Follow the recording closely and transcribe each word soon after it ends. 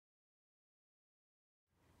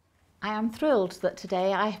I am thrilled that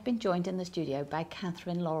today I have been joined in the studio by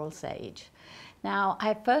Kathleen Laurel-Sage. Now,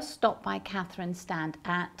 I first stopped by Catherine's stand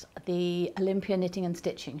at the Olympia Knitting and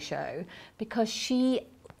Stitching show because she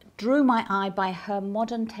drew my eye by her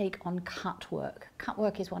modern take on cut work. Cut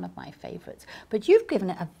work is one of my favourites, but you've given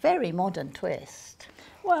it a very modern twist.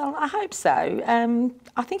 Well, I hope so.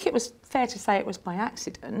 I think it was fair to say it was by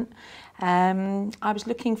accident. I was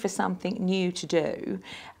looking for something new to do.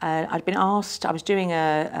 I'd been asked, I was doing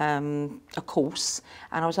a course,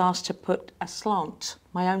 and I was asked to put a slant,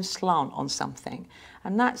 my own slant on something.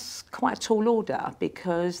 And that's quite a tall order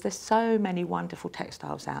because there's so many wonderful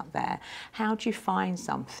textiles out there. How do you find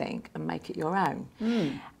something and make it your own?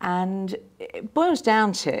 And it boils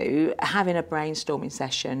down to having a brainstorming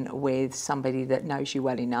session with somebody that knows you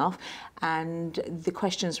well enough, and the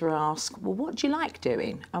questions were asked, well, what do you like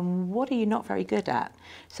doing and what are you not very good at?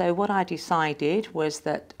 So what I decided was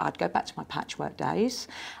that I'd go back to my patchwork days,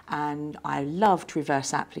 and I loved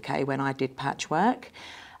reverse applique when I did patchwork.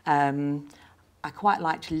 I quite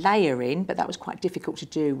liked layering, but that was quite difficult to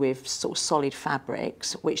do with sort of solid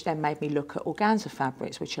fabrics, which then made me look at organza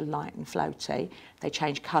fabrics, which are light and floaty. They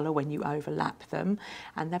change colour when you overlap them,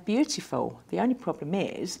 and they're beautiful. The only problem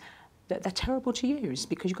is that they're terrible to use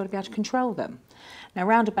because you've got to be able to control them. Now,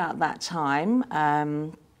 around about that time,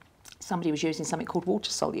 somebody was using something called water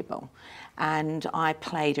soluble, and I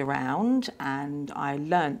played around and I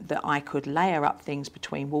learnt that I could layer up things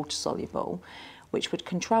between water soluble, which would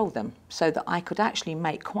control them, so that I could actually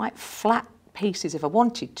make quite flat pieces if I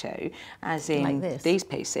wanted to, as in like these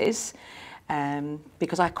pieces,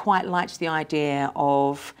 because I quite liked the idea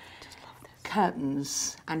of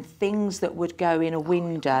curtains and things that would go in a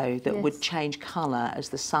window that would change colour as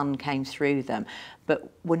the sun came through them,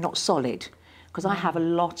 but were not solid. Because I have a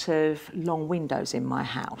lot of long windows in my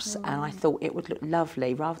house, and I thought it would look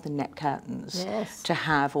lovely, rather than net curtains, to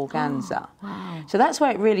have organza. So that's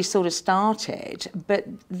where it really sort of started. But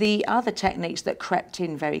the other techniques that crept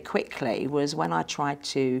in very quickly was when I tried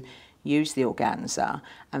to use the organza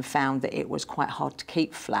and found that it was quite hard to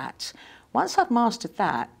keep flat. Once I'd mastered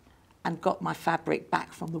that and got my fabric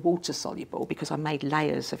back from the water soluble, because I made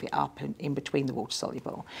layers of it up in between the water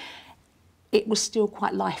soluble, it was still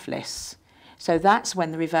quite lifeless. So that's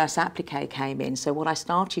when the reverse applique came in. So what I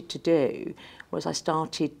started to do was I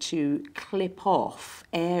started to clip off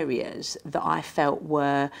areas that I felt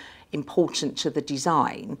were important to the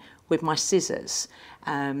design with my scissors.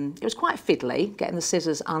 It was quite fiddly, getting the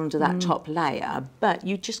scissors under that top layer, but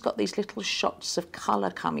you just got these little shots of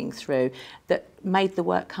colour coming through that made the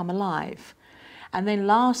work come alive. And then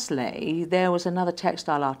lastly, there was another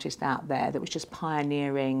textile artist out there that was just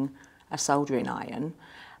pioneering a soldering iron.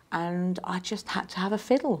 And I just had to have a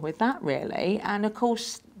fiddle with that, really. And of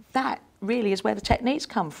course, that really is where the techniques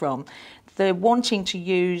come from. The wanting to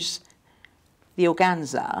use the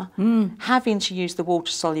organza, having to use the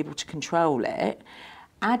water soluble to control it,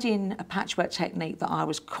 adding a patchwork technique that I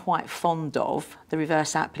was quite fond of, the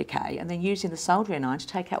reverse applique, and then using the soldering iron to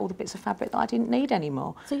take out all the bits of fabric that I didn't need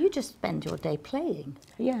anymore. So you just spend your day playing?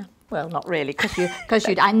 Yeah. Well, not really, because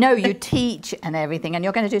I know you teach and everything, and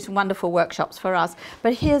you're going to do some wonderful workshops for us.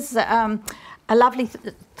 But here's a lovely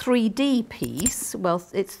 3D piece. Well,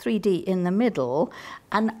 it's 3D in the middle,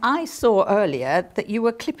 and I saw earlier that you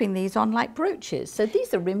were clipping these on like brooches. So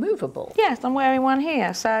these are removable. Yes, I'm wearing one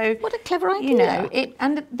here. So what a clever idea! You know,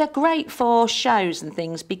 and they're great for shows and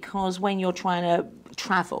things, because when you're trying to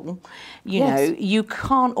travel, you know, you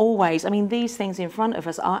can't always, I mean, these things in front of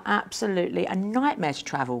us are absolutely a nightmare to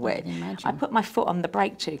travel with. I put my foot on the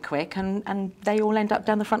brake too quick, and they all end up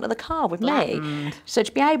down the front of the car with me. So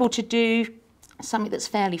to be able to do something that's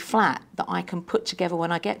fairly flat that I can put together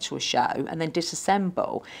when I get to a show and then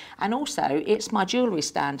disassemble. And also, it's my jewellery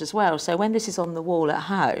stand as well. So when this is on the wall at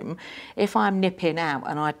home, if I'm nipping out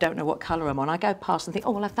and I don't know what colour I'm on, I go past and think,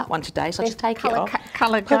 oh, I'll have that one today, so I just take it off,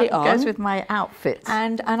 put it on. Goes with my outfits.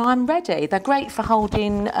 And I'm ready. They're great for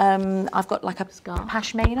holding, I've got like a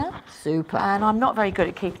pashmina. Super. And I'm not very good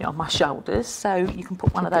at keeping it on my shoulders, so you can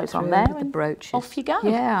put one of those on there with the brooches. Off you go.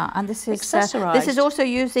 Yeah, and this is accessorised. This is also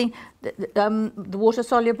using the water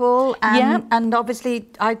soluble and obviously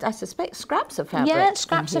I suspect scraps of fabric. Yeah,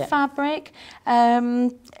 scraps of fabric.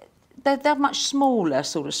 They're much smaller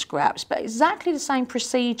sort of scraps, but exactly the same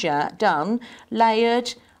procedure done,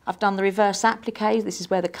 layered. I've done the reverse applique. This is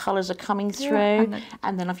where the colours are coming through,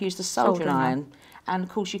 and then I've used the soldering iron. And of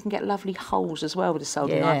course, you can get lovely holes as well with the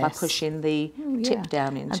soldering iron by pushing the tip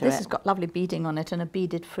down into it. And this has got lovely beading on it and a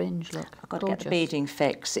beaded fringe. Look, I've got to get the beading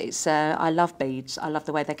fix. It's I love beads. I love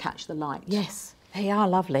the way they catch the light. Yes, they are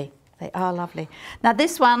lovely. They are lovely. Now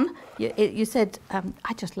this one, you said,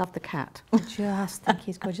 I just love the cat. I just think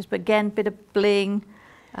he's gorgeous. But again, bit of bling.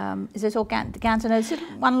 Is this organza? No, this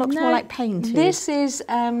one looks more like painted. This is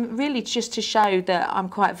really just to show that I'm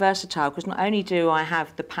quite versatile, because not only do I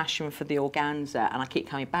have the passion for the organza, and I keep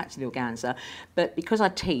coming back to the organza, but because I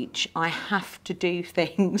teach, I have to do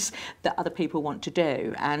things that other people want to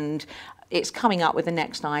do. And it's coming up with the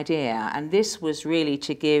next idea, and this was really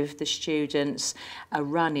to give the students a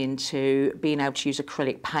run into being able to use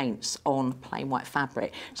acrylic paints on plain white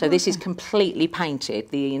fabric. So this is completely painted.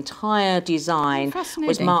 The entire design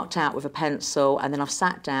was marked out with a pencil, and then I've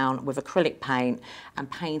sat down with acrylic paint and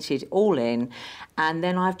painted all in, and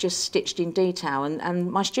then I've just stitched in detail. And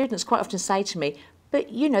my students quite often say to me, but,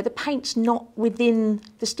 you know, the paint's not within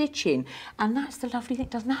the stitching. And that's the lovely thing. It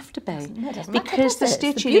doesn't have to be. It doesn't because the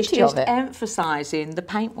stitching is just emphasising the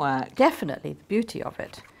paintwork. Definitely, the beauty of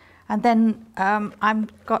it. And then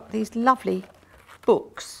I've got these lovely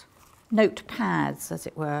books, notepads, as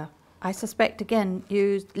it were. I suspect, again,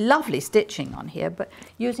 used lovely stitching on here, but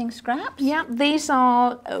using scraps? Yeah, these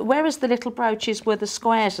are, whereas the little brooches were the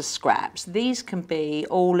squares of scraps, these can be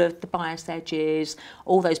all of the bias edges,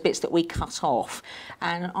 all those bits that we cut off.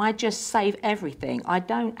 And I just save everything. I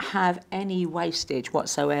don't have any wastage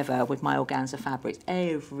whatsoever with my organza fabrics.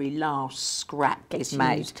 Every last scrap is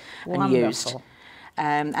made and used.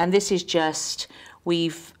 And this is just,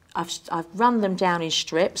 I've run them down in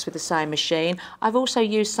strips with the sewing machine. I've also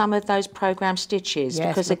used some of those programme stitches,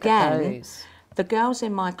 because again, the girls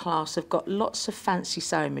in my class have got lots of fancy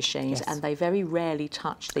sewing machines, and they very rarely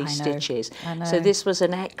touch these stitches. So this was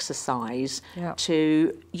an exercise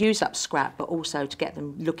to use up scrap, but also to get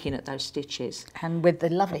them looking at those stitches. And with the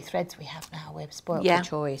lovely threads we have now, we're spoilt for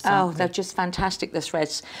choice. Oh, they're just fantastic, the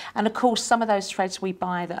threads. And of course, some of those threads we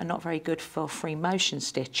buy that are not very good for free motion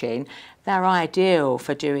stitching, they're ideal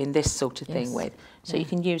for doing this sort of thing with. So you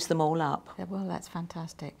can use them all up. Yeah, well, that's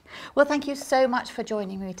fantastic. Well, thank you so much for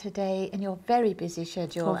joining me today in your very busy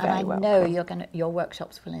schedule. And I know your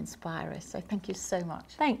workshops will inspire us. So thank you so much.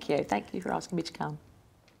 Thank you. Thank you for asking me to come.